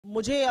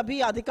मुझे अभी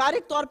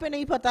आधिकारिक तौर पे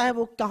नहीं पता है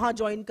वो कहां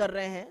ज्वाइन कर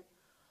रहे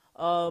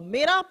हैं।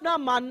 मेरा अपना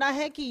मानना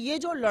है कि ये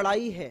जो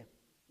लड़ाई है,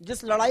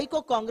 जिस लड़ाई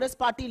को कांग्रेस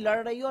पार्टी लड़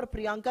रही है, और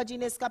प्रियंका जी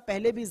ने इसका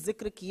पहले भी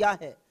जिक्र किया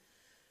है,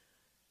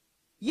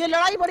 ये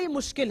लड़ाई बड़ी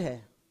मुश्किल है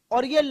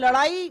और ये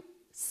लड़ाई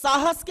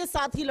साहस के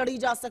साथ ही लड़ी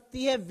जा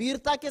सकती है,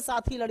 वीरता के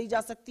साथ ही लड़ी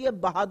जा सकती है,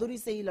 बहादुरी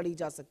से ही लड़ी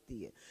जा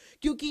सकती है।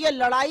 क्योंकि ये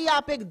लड़ाई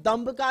आप एक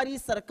दंभकारी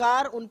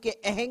सरकार, उनके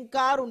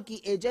अहंकार,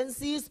 उनकी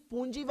एजेंसीज,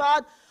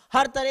 पूंजीवाद,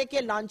 हर तरह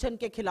के लांछन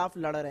के खिलाफ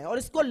लड़ रहे हैं और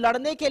इसको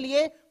लड़ने के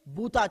लिए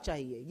बूता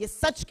चाहिए। ये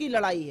सच की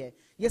लड़ाई है,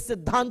 ये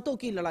सिद्धांतों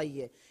की लड़ाई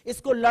है।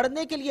 इसको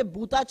लड़ने के लिए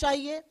बूता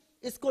चाहिए,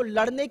 इसको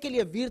लड़ने के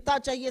लिए वीरता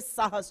चाहिए,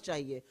 साहस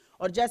चाहिए।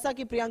 और जैसा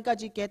कि प्रियंका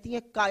जी कहती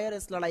हैं, कायर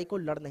इस लड़ाई को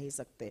लड़ नहीं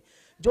सकते।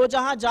 जो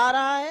जहां जा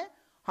रहा है,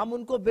 हम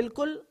उनको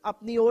बिल्कुल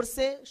अपनी ओर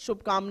से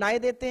शुभकामनाएं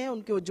देते हैं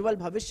उनके उज्जवल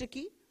भविष्य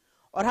की,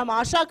 और हम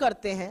आशा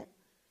करते हैं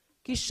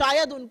कि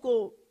शायद उनको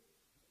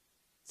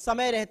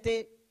समय रहते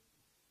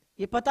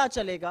ये पता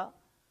चलेगा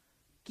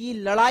कि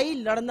लड़ाई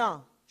लड़ना,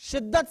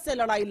 शिद्दत से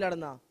लड़ाई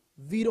लड़ना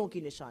वीरों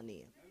की निशानी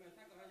है।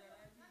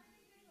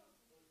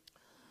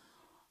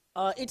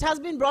 It has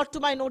been brought to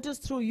my notice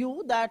through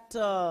you that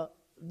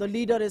the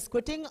leader is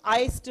quitting.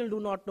 I still do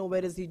not know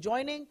where is he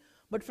joining,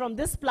 but from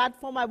this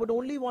platform I would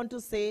only want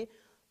to say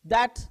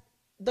that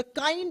the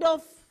kind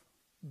of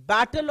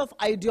battle of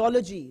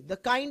ideology, the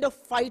kind of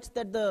fight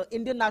that the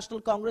Indian National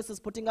Congress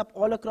is putting up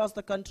all across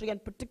the country,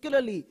 and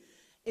particularly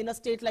in a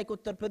state like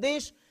Uttar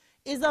Pradesh,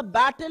 is a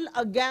battle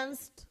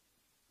against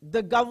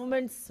the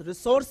government's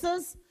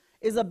resources,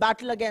 is a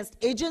battle against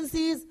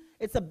agencies.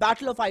 It's a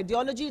battle of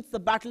ideology, it's a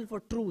battle for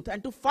truth.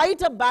 And to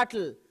fight a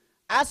battle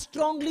as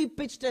strongly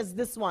pitched as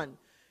this one,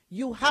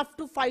 you have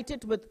to fight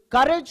it with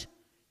courage,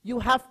 you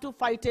have to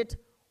fight it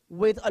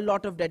with a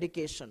lot of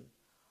dedication.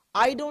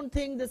 I don't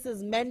think this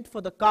is meant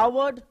for the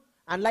coward,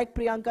 and like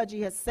Priyanka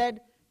ji has said,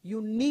 you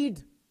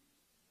need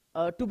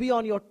to be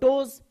on your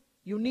toes,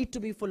 you need to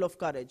be full of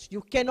courage.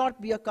 You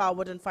cannot be a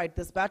coward and fight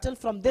this battle.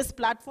 From this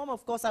platform,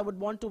 of course, I would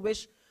want to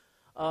wish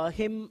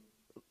him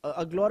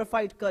a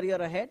glorified career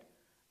ahead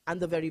and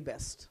the very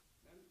best.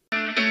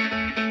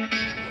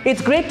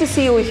 It's great to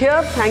see you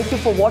here. Thank you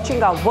for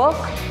watching our work.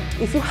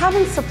 If you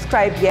haven't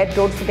subscribed yet,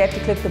 don't forget to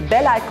click the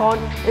bell icon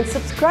and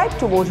subscribe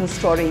to Mojo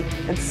Story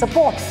and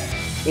support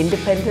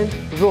independent,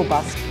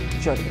 robust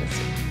journalism.